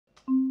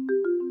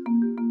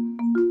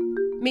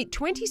Meet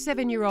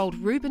 27-year-old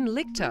Ruben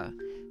Lichter,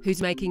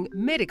 who's making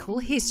medical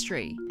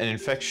history. An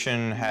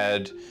infection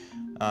had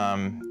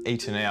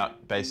eaten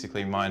out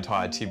basically my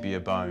entire tibia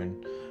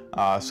bone.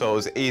 So it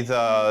was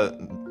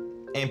either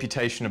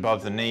amputation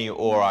above the knee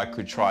or I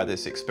could try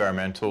this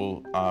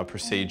experimental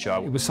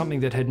procedure. It was something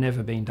that had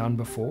never been done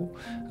before,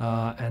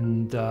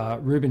 and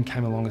Ruben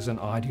came along as an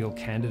ideal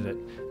candidate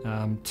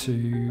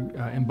to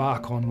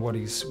embark on what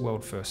is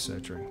world-first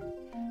surgery.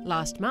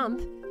 Last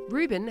month,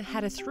 Ruben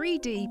had a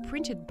 3D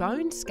printed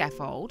bone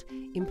scaffold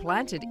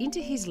implanted into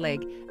his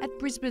leg at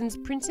Brisbane's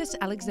Princess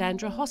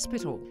Alexandra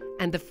Hospital,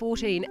 and the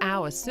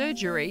 14-hour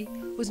surgery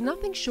was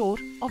nothing short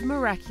of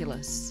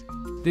miraculous.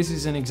 This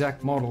is an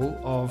exact model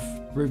of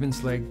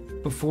Ruben's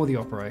leg before the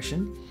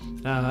operation,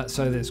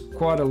 so there's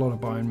quite a lot of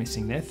bone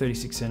missing there,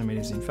 36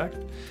 centimetres in fact.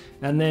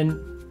 And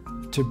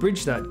then to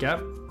bridge that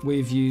gap,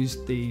 we've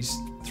used these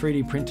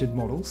 3D printed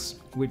models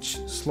which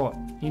slot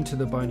into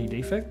the bony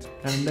defect,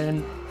 and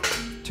then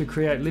to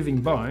create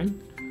living bone,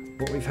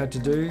 what we've had to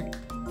do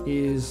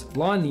is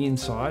line the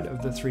inside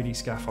of the 3D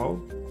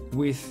scaffold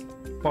with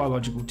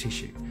biological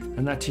tissue.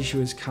 And that tissue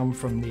has come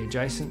from the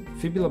adjacent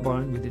fibular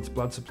bone with its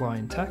blood supply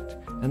intact,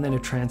 and then a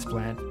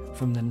transplant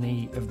from the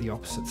knee of the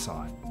opposite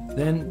side.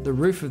 Then the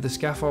roof of the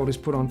scaffold is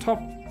put on top,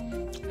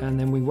 and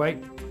then we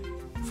wait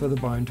for the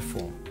bone to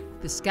form.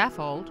 The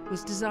scaffold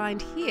was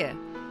designed here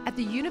at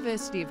the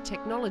University of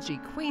Technology,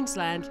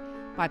 Queensland,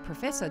 by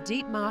Professor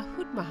Dietmar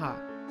Hutmacher.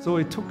 So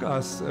it took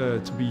us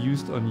to be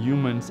used on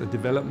humans a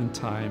development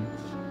time,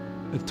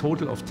 a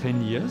total of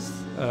 10 years.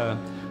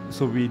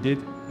 So we did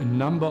a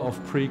number of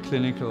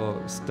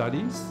preclinical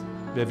studies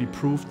where we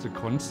proved the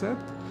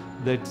concept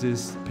that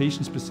this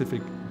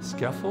patient-specific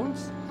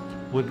scaffolds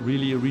would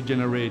really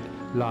regenerate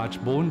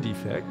large bone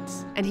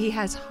defects. And he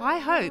has high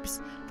hopes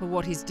for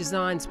what his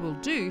designs will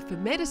do for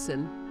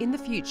medicine in the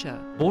future.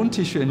 Bone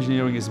tissue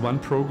engineering is one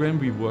program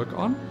we work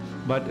on,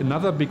 but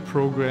another big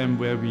program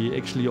where we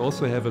actually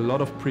also have a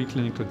lot of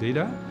preclinical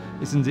data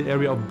is in the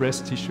area of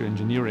breast tissue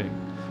engineering.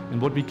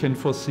 And what we can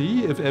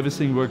foresee, if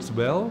everything works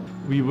well,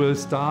 we will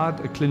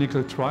start a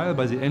clinical trial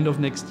by the end of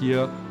next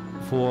year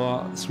for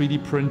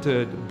 3D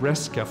printed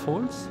breast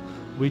scaffolds,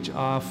 which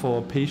are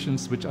for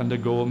patients which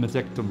undergo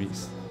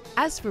mastectomies.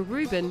 As for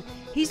Ruben,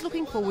 he's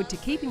looking forward to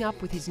keeping up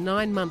with his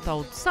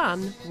 9-month-old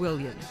son,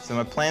 William. So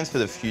my plans for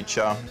the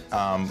future,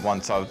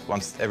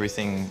 once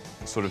everything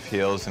sort of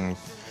heals and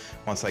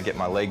once I get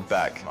my leg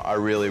back, I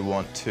really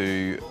want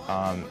to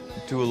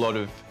do a lot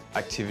of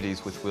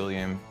activities with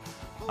William.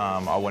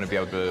 I want to be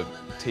able to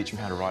teach him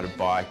how to ride a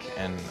bike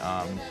and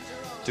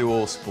do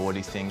all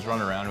sporty things,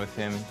 run around with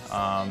him,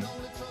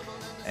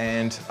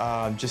 and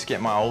just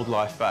get my old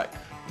life back,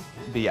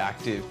 be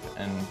active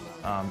and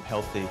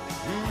healthy.